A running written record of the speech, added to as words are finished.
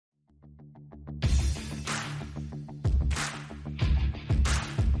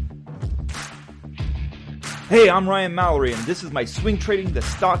Hey, I'm Ryan Mallory, and this is my Swing Trading the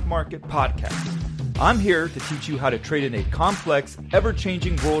Stock Market podcast. I'm here to teach you how to trade in a complex,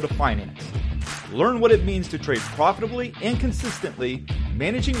 ever-changing world of finance. Learn what it means to trade profitably and consistently,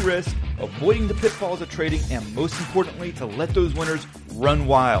 managing risk, avoiding the pitfalls of trading, and most importantly, to let those winners run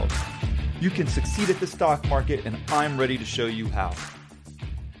wild. You can succeed at the stock market, and I'm ready to show you how.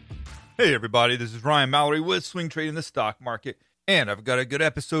 Hey everybody, this is Ryan Mallory with Swing Trading the Stock Market. And I've got a good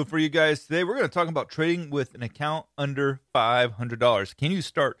episode for you guys today. We're going to talk about trading with an account under $500. Can you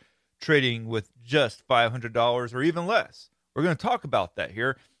start trading with just $500 or even less? We're going to talk about that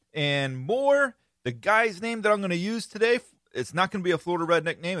here and more. The guy's name that I'm going to use today, it's not going to be a Florida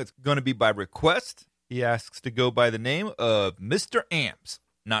Redneck name. It's going to be by request. He asks to go by the name of Mr. Amps.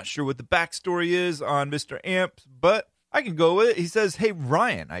 Not sure what the backstory is on Mr. Amps, but I can go with it. He says, hey,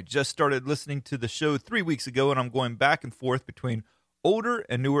 Ryan, I just started listening to the show 3 weeks ago, and I'm going back and forth between older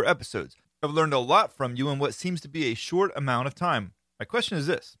and newer episodes. I've learned a lot from you in what seems to be a short amount of time. My question is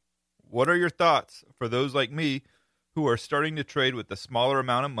this. What are your thoughts for those like me who are starting to trade with a smaller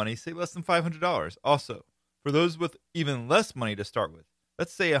amount of money, say less than $500? Also, for those with even less money to start with,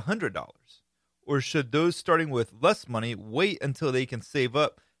 let's say $100. Or should those starting with less money wait until they can save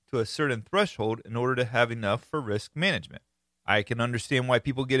up to a certain threshold in order to have enough for risk management? I can understand why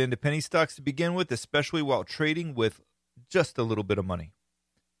people get into penny stocks to begin with, especially while trading with just a little bit of money.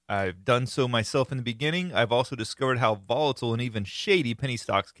 I've done so myself in the beginning. I've also discovered how volatile and even shady penny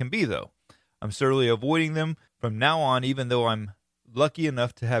stocks can be, though. I'm certainly avoiding them from now on, even though I'm lucky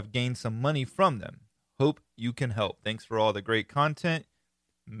enough to have gained some money from them. Hope you can help. Thanks for all the great content,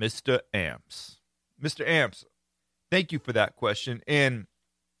 Mr. Amps. Mr. Amps, thank you for that question. And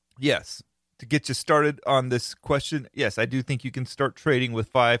yes, to get you started on this question, yes, I do think you can start trading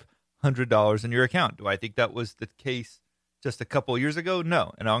with $500 in your account. Do I think that was the case just a couple of years ago?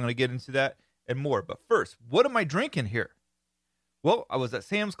 No, and I'm going to get into that and more. But first, what am I drinking here? Well, I was at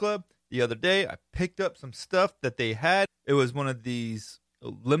Sam's Club the other day. I picked up some stuff that they had. It was one of these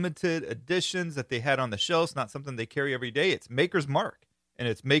limited editions that they had on the shelves, not something they carry every day. It's Maker's Mark, and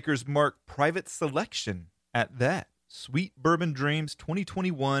it's Maker's Mark Private Selection at that. Sweet Bourbon Dreams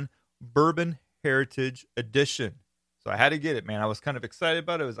 2021 Bourbon Heritage Edition. So I had to get it, man. I was kind of excited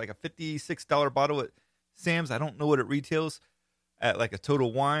about it. It was like a $56 bottle at Sam's. I don't know what it retails at like a Total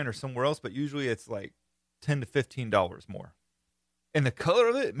Wine or somewhere else, but usually it's like $10 to $15 more. And the color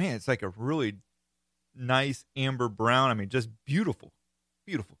of it, man, it's like a really nice amber brown. I mean, just beautiful,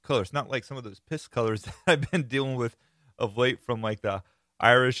 beautiful color. It's not like some of those piss colors that I've been dealing with of late from like the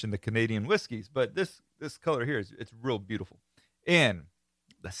Irish and the Canadian whiskeys, but this color here it's real beautiful. And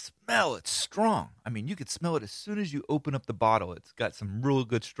the smell, it's strong. I mean, you could smell it as soon as you open up the bottle. It's got some real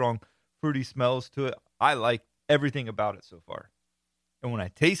good, strong, fruity smells to it. I like everything about it so far. And when I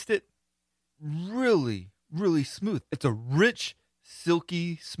taste it, really, really smooth. It's a rich,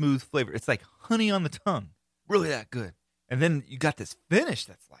 silky, smooth flavor. It's like honey on the tongue. Really that good. And then you got this finish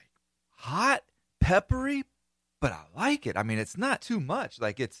that's like hot, peppery, but I like it. I mean, it's not too much.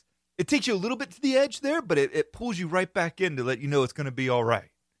 Like it takes you a little bit to the edge there, but it pulls you right back in to let you know it's going to be all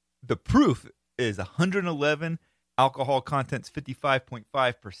right. The proof is 111. Alcohol content's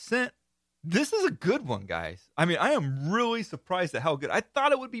 55.5%. This is a good one, guys. I mean, I am really surprised at how good. I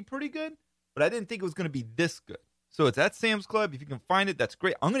thought it would be pretty good, but I didn't think it was going to be this good. So it's at Sam's Club. If you can find it, that's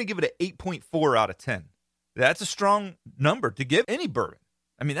great. I'm going to give it an 8.4 out of 10. That's a strong number to give any bourbon.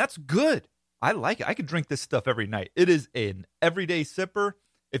 I mean, that's good. I like it. I could drink this stuff every night. It is an everyday sipper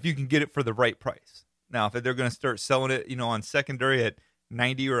if you can get it for the right price. Now, if they're going to start selling it, on secondary at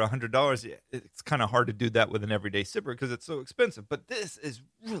 $90 or $100, it's kind of hard to do that with an everyday sipper because it's so expensive. But this is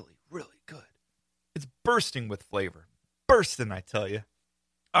really, really good. It's bursting with flavor. Bursting, I tell you.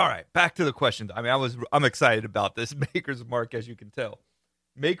 All right, back to the question. I mean, I'm excited about this Maker's Mark, as you can tell.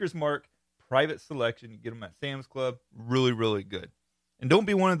 Maker's Mark Private Selection. You get them at Sam's Club. Really, really good. And don't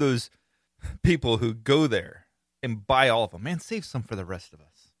be one of those people who go there and buy all of them. Man, save some for the rest of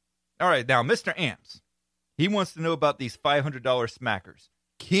us. All right, now, Mr. Amps. He wants to know about these $500 smackers.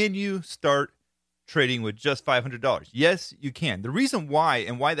 Can you start trading with just $500? Yes, you can. The reason why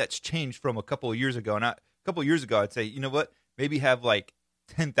and why that's changed from a couple of years ago, I'd say, you know what? Maybe have like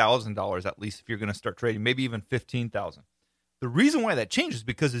 $10,000 at least if you're going to start trading, maybe even $15,000. The reason why that changed is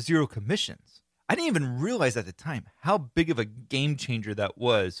because of zero commissions. I didn't even realize at the time how big of a game changer that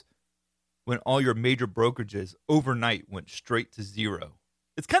was when all your major brokerages overnight went straight to zero.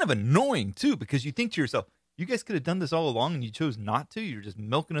 It's kind of annoying, too, because you think to yourself, you guys could have done this all along and you chose not to. You're just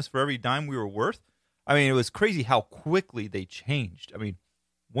milking us for every dime we were worth. I mean, it was crazy how quickly they changed. I mean,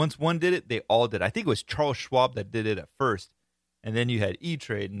 once one did it, they all did. I think it was Charles Schwab that did it at first. And then you had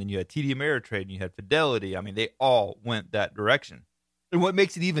E-Trade, and then you had TD Ameritrade, and you had Fidelity. I mean, they all went that direction. And what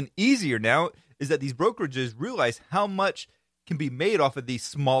makes it even easier now is that these brokerages realize how much can be made off of these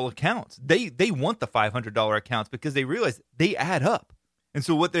small accounts. They want the $500 accounts because they realize they add up. And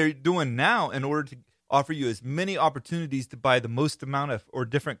so what they're doing now in order to offer you as many opportunities to buy the most amount of or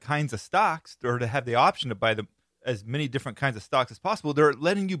different kinds of stocks, or to have the option to buy as many different kinds of stocks as possible, they're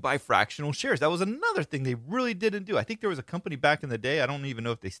letting you buy fractional shares. That was another thing they really didn't do. I think there was a company back in the day, I don't even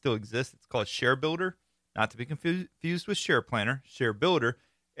know if they still exist. It's called ShareBuilder, not to be confused with SharePlanner, ShareBuilder.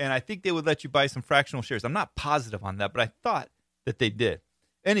 And I think they would let you buy some fractional shares. I'm not positive on that, but I thought that they did.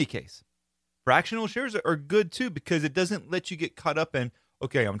 Any case, fractional shares are good too, because it doesn't let you get caught up in,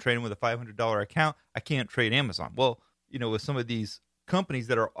 okay, I'm trading with a $500 account, I can't trade Amazon. Well, with some of these companies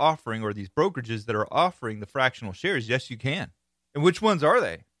that are offering, or these brokerages that are offering the fractional shares, yes, you can. And which ones are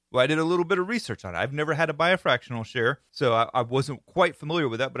they? Well, I did a little bit of research on it. I've never had to buy a fractional share, so I wasn't quite familiar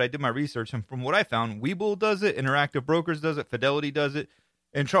with that, but I did my research. And from what I found, Webull does it, Interactive Brokers does it, Fidelity does it,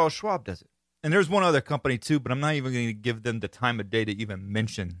 and Charles Schwab does it. And there's one other company too, but I'm not even going to give them the time of day to even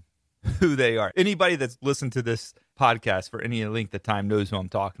mention who they are. Anybody that's listened to this podcast for any length of time knows who I'm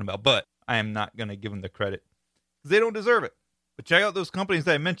talking about, but I am not going to give them the credit because they don't deserve it. But check out those companies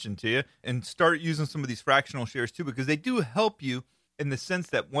that I mentioned to you and start using some of these fractional shares too, because they do help you in the sense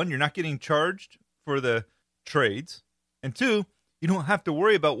that, one, you're not getting charged for the trades, and two, you don't have to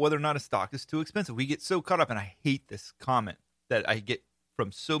worry about whether or not a stock is too expensive. We get so caught up, and I hate this comment that I get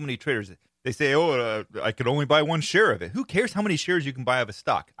from so many traders. They say, I could only buy one share of it. Who cares how many shares you can buy of a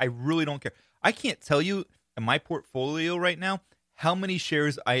stock? I really don't care. I can't tell you in my portfolio right now how many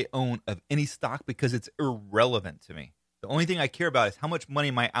shares I own of any stock because it's irrelevant to me. The only thing I care about is how much money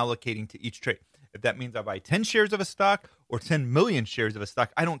am I allocating to each trade. If that means I buy 10 shares of a stock or 10 million shares of a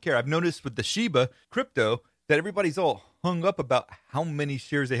stock, I don't care. I've noticed with the Shiba crypto that everybody's all hung up about how many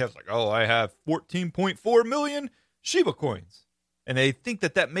shares they have. It's like, I have 14.4 million Shiba coins. And they think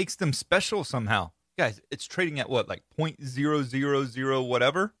that makes them special somehow. Guys, it's trading at what, like 0.000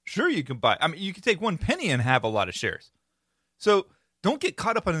 whatever? Sure, you can buy. I mean, you can take 1 penny and have a lot of shares. So don't get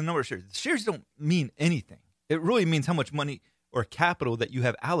caught up on the number of shares. The shares don't mean anything. It really means how much money or capital that you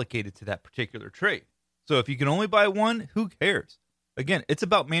have allocated to that particular trade. So if you can only buy one, who cares? Again, it's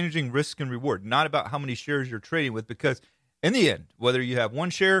about managing risk and reward, not about how many shares you're trading with, because in the end, whether you have one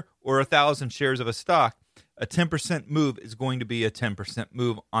share or 1,000 shares of a stock, a 10% move is going to be a 10%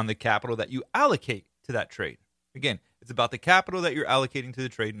 move on the capital that you allocate to that trade. Again, it's about the capital that you're allocating to the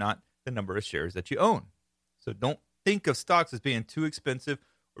trade, not the number of shares that you own. So don't think of stocks as being too expensive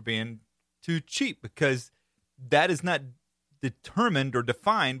or being too cheap, because that is not determined or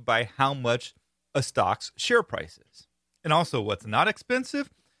defined by how much a stock's share price is. And also, what's not expensive,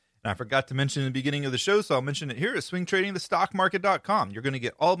 and I forgot to mention in the beginning of the show, so I'll mention it here, is swingtradingthestockmarket.com. You're going to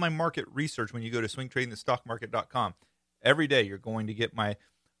get all of my market research when you go to swingtradingthestockmarket.com. Every day, you're going to get my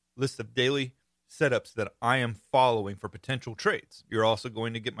list of daily setups that I am following for potential trades. You're also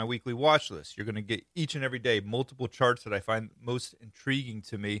going to get my weekly watch list. You're going to get each and every day multiple charts that I find most intriguing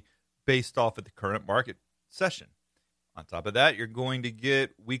to me based off of the current market session. On top of that, you're going to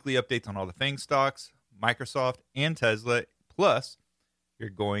get weekly updates on all the FANG stocks, Microsoft, and Tesla. Plus, you're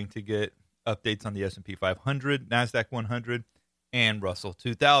going to get updates on the S&P 500, NASDAQ 100, and Russell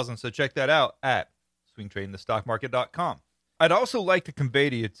 2000. So check that out at swingtradingthestockmarket.com. I'd also like to convey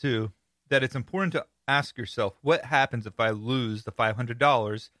to you, too, that it's important to ask yourself, what happens if I lose the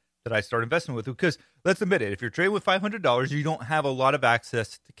 $500 that I start investing with? Because let's admit it, if you're trading with $500, you don't have a lot of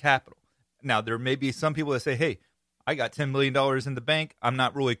access to capital. Now, there may be some people that say, hey, I got $10 million in the bank. I'm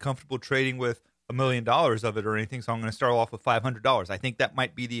not really comfortable trading with $1 million of it or anything, so I'm going to start off with $500. I think that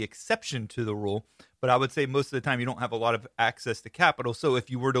might be the exception to the rule, but I would say most of the time you don't have a lot of access to capital. So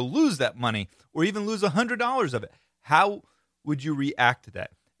if you were to lose that money or even lose $100 of it, how would you react to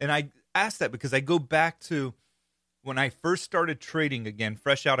that? And I ask that because I go back to when I first started trading again,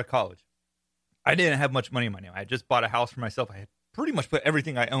 fresh out of college. I didn't have much money in my name. I had just bought a house for myself. I had pretty much put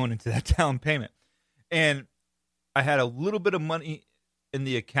everything I own into that down payment. And I had a little bit of money in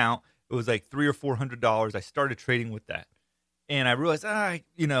the account. It was like $300 or $400. I started trading with that. And I realized, I'm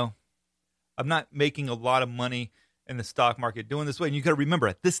not making a lot of money in the stock market doing this way. And you got to remember,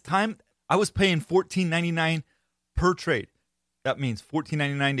 at this time, I was paying $14.99 per trade. That means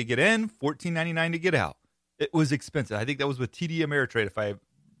 $14.99 to get in, $14.99 to get out. It was expensive. I think that was with TD Ameritrade, if I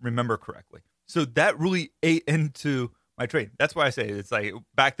remember correctly. So that really ate into my trade. That's why I say it's like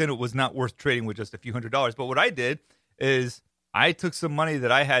back then it was not worth trading with just a few $100s. But what I did is I took some money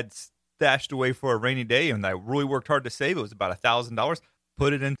that I had stashed away for a rainy day and I really worked hard to save. It was about $1,000.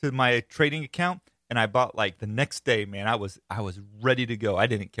 Put it into my trading account And I bought like the next day, man, I was ready to go. I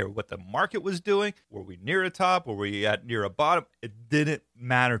didn't care what the market was doing. Were we near a top? Were we at near a bottom? It didn't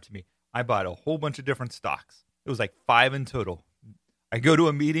matter to me. I bought a whole bunch of different stocks. It was like 5 in total. I go to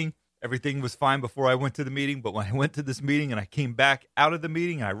a meeting. Everything was fine before I went to the meeting. But when I went to this meeting and I came back out of the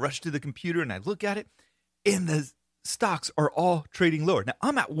meeting and I rushed to the computer and I look at it, and the stocks are all trading lower. Now,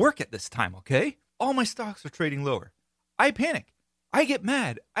 I'm at work at this time, okay? All my stocks are trading lower. I panic. I get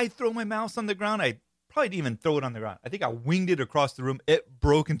mad. I throw my mouse on the ground. I probably didn't even throw it on the ground. I think I winged it across the room. It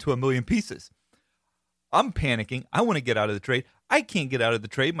broke into a million pieces. I'm panicking. I want to get out of the trade. I can't get out of the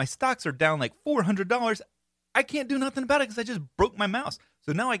trade. My stocks are down like $400. I can't do nothing about it because I just broke my mouse.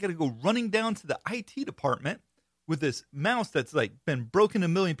 So now I got to go running down to the IT department with this mouse that's like been broken a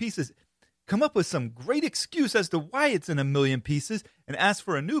million pieces, come up with some great excuse as to why it's in a million pieces, and ask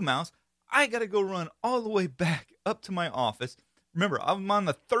for a new mouse. I got to go run all the way back up to my office. Remember, I'm on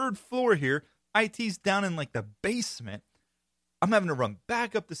the 3rd floor here. IT's down in like the basement. I'm having to run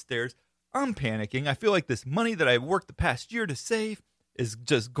back up the stairs. I'm panicking. I feel like this money that I worked the past year to save is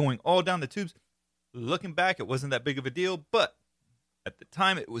just going all down the tubes. Looking back, it wasn't that big of a deal, but at the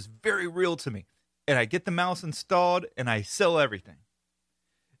time, it was very real to me. And I get the mouse installed, and I sell everything.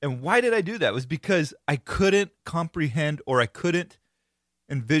 And why did I do that? It was because I couldn't comprehend, or I couldn't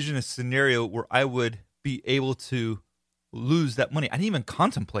envision a scenario where I would be able to lose that money. I didn't even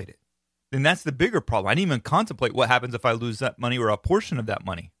contemplate it. And that's the bigger problem. I didn't even contemplate what happens if I lose that money or a portion of that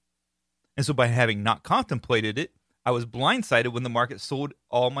money. And so by having not contemplated it, I was blindsided when the market sold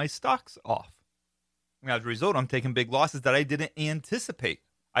all my stocks off. And as a result, I'm taking big losses that I didn't anticipate.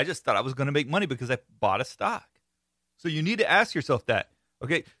 I just thought I was going to make money because I bought a stock. So you need to ask yourself that.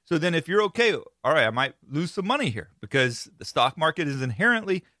 Okay, so then if you're okay, all right, I might lose some money here because the stock market is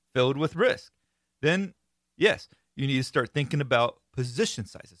inherently filled with risk. Then, yes, you need to start thinking about position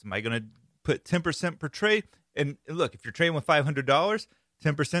sizes. Am I going to put 10% per trade? And look, if you're trading with $500, 10%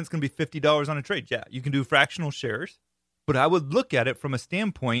 is going to be $50 on a trade. Yeah, you can do fractional shares, but I would look at it from a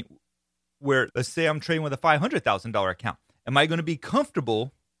standpoint where, let's say I'm trading with a $500,000 account. Am I going to be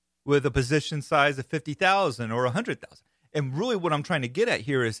comfortable with a position size of 50,000 or 100,000? And really what I'm trying to get at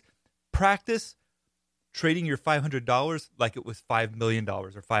here is practice trading your $500 like it was $5 million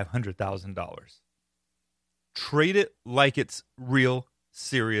or $500,000. Trade it like it's real,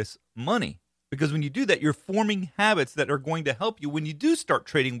 serious money. Because when you do that, you're forming habits that are going to help you when you do start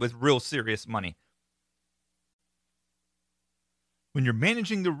trading with real, serious money. When you're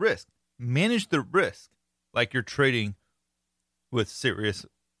managing the risk, manage the risk like you're trading with serious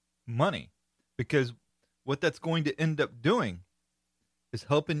money. Because what that's going to end up doing is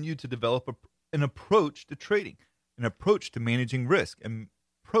helping you to develop an approach to trading, an approach to managing risk, an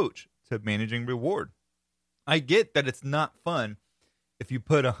approach to managing reward. I get that it's not fun if you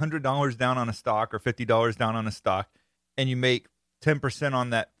put $100 down on a stock or $50 down on a stock and you make 10%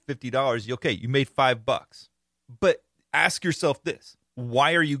 on that $50. Okay, you made $5. But ask yourself this.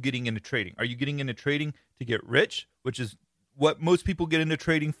 Why are you getting into trading? Are you getting into trading to get rich, which is what most people get into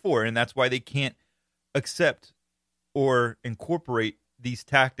trading for, and that's why they can't accept or incorporate these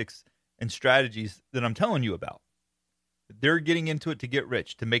tactics and strategies that I'm telling you about. They're getting into it to get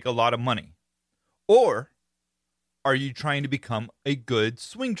rich, to make a lot of money. Or are you trying to become a good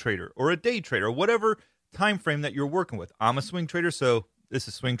swing trader or a day trader or whatever time frame that you're working with? I'm a swing trader, so this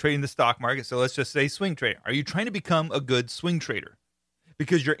is swing trading the stock market, so let's just say swing trading. Are you trying to become a good swing trader?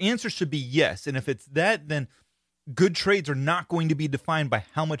 Because your answer should be yes, and if it's that, then good trades are not going to be defined by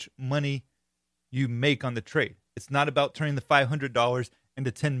how much money you make on the trade. It's not about turning the $500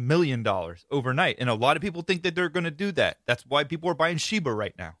 into $10 million overnight. And a lot of people think that they're going to do that. That's why people are buying Shiba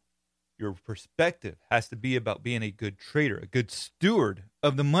right now. Your perspective has to be about being a good trader, a good steward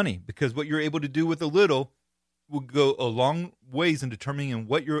of the money, because what you're able to do with a little will go a long ways in determining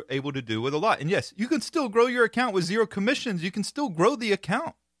what you're able to do with a lot. And yes, you can still grow your account with zero commissions. You can still grow the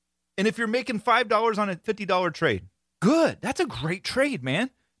account. And if you're making $5 on a $50 trade, good. That's a great trade,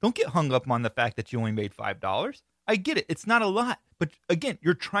 man. Don't get hung up on the fact that you only made $5. I get it. It's not a lot. But again,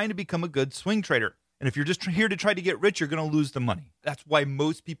 you're trying to become a good swing trader. And if you're just here to try to get rich, you're going to lose the money. That's why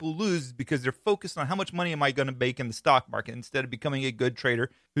most people lose, because they're focused on how much money am I going to make in the stock market instead of becoming a good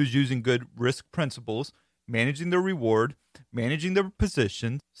trader who's using good risk principles, managing their reward, managing their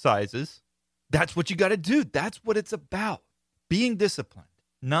position sizes. That's what you got to do. That's what it's about. Being disciplined,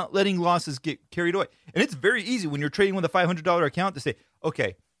 not letting losses get carried away. And it's very easy when you're trading with a $500 account to say,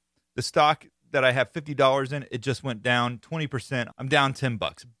 okay, the stock that I have $50 in, it just went down 20%. I'm down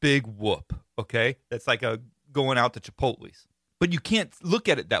 $10. Big whoop. Okay. That's like going out to Chipotle's. But you can't look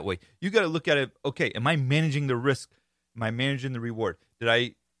at it that way. You got to look at it. Okay. Am I managing the risk? Am I managing the reward?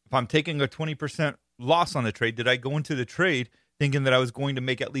 If I'm taking a 20% loss on the trade, did I go into the trade thinking that I was going to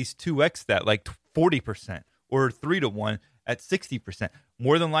make at least 2x that, like 40% or 3-to-1 at 60%?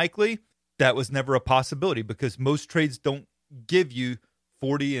 More than likely, that was never a possibility because most trades don't give you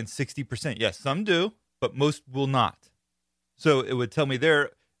 40 and 60%. Yes, some do, but most will not. So it would tell me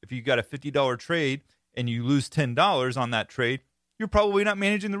there, if you got a $50 trade and you lose $10 on that trade, you're probably not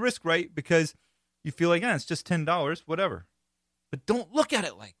managing the risk right because you feel like, it's just $10, whatever. But don't look at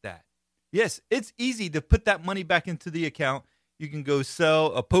it like that. Yes, it's easy to put that money back into the account. You can go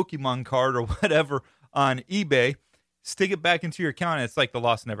sell a Pokemon card or whatever on eBay, stick it back into your account, and it's like the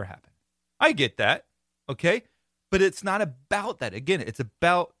loss never happened. I get that, okay? But it's not about that. Again, it's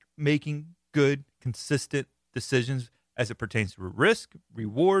about making good, consistent decisions as it pertains to risk,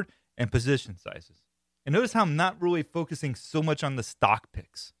 reward, and position sizes. And notice how I'm not really focusing so much on the stock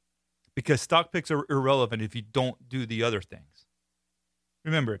picks because stock picks are irrelevant if you don't do the other things.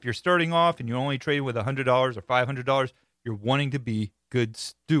 Remember, if you're starting off and you're only trading with $100 or $500, you're wanting to be good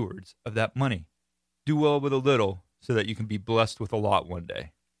stewards of that money. Do well with a little so that you can be blessed with a lot one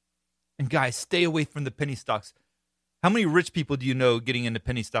day. And guys, stay away from the penny stocks. How many rich people do you know getting into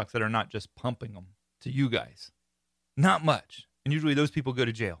penny stocks that are not just pumping them to you guys? Not much. And usually those people go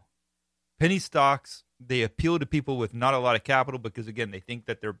to jail. Penny stocks, they appeal to people with not a lot of capital because, again, they think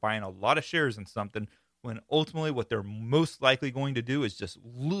that they're buying a lot of shares in something when ultimately what they're most likely going to do is just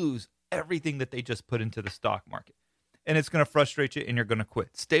lose everything that they just put into the stock market. And it's going to frustrate you and you're going to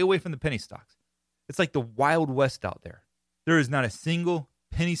quit. Stay away from the penny stocks. It's like the Wild West out there. There is not a single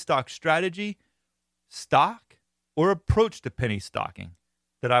penny stock strategy, stock, or approach to penny stocking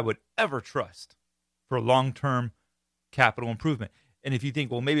that I would ever trust for long-term capital improvement. And if you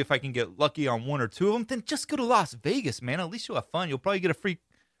think, well, maybe if I can get lucky on one or two of them, then just go to Las Vegas, man. At least you'll have fun. You'll probably get a free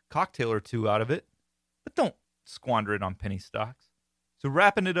cocktail or two out of it. But don't squander it on penny stocks. So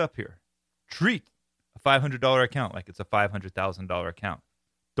wrapping it up here, treat a $500 account like it's a $500,000 account.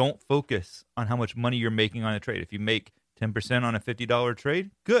 Don't focus on how much money you're making on a trade. If you make 10% on a $50 trade,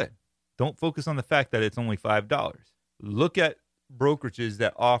 good. Don't focus on the fact that it's only $5. Look at brokerages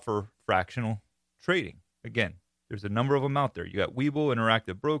that offer fractional trading. Again, there's a number of them out there. You got Webull,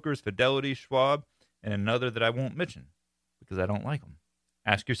 Interactive Brokers, Fidelity, Schwab, and another that I won't mention because I don't like them.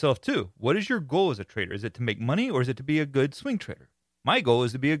 Ask yourself, too, what is your goal as a trader? Is it to make money or is it to be a good swing trader? My goal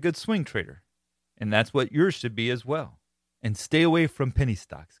is to be a good swing trader, and that's what yours should be as well. And stay away from penny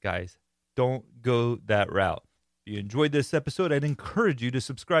stocks, guys. Don't go that route. If you enjoyed this episode, I'd encourage you to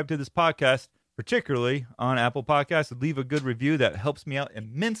subscribe to this podcast, particularly on Apple Podcasts, and leave a good review. That helps me out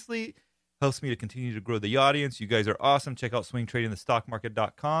immensely. Helps me to continue to grow the audience. You guys are awesome. Check out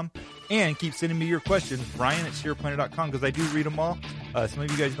swingtradingthestockmarket.com and keep sending me your questions, Ryan@shareplanner.com, because I do read them all. Some of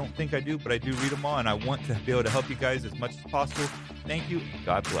you guys don't think I do, but I do read them all, and I want to be able to help you guys as much as possible. Thank you.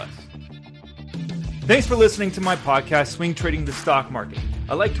 God bless. Thanks for listening to my podcast, Swing Trading the Stock Market.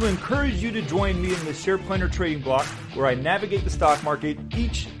 I'd like to encourage you to join me in the SharePlanner trading block, where I navigate the stock market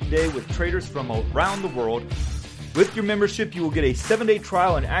each day with traders from around the world. With your membership, you will get a 7-day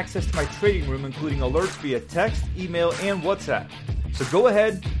trial and access to my trading room, including alerts via text, email, and WhatsApp. So go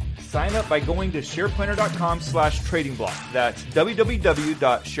ahead, sign up by going to shareplanner.com/trading block. That's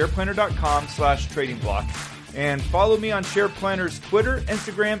www.shareplanner.com/trading block. And follow me on SharePlanner's Twitter,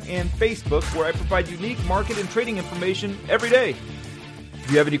 Instagram, and Facebook, where I provide unique market and trading information every day.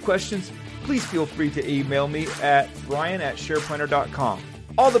 If you have any questions, please feel free to email me at ryan@shareplanner.com.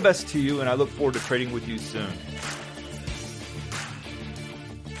 All the best to you, and I look forward to trading with you soon.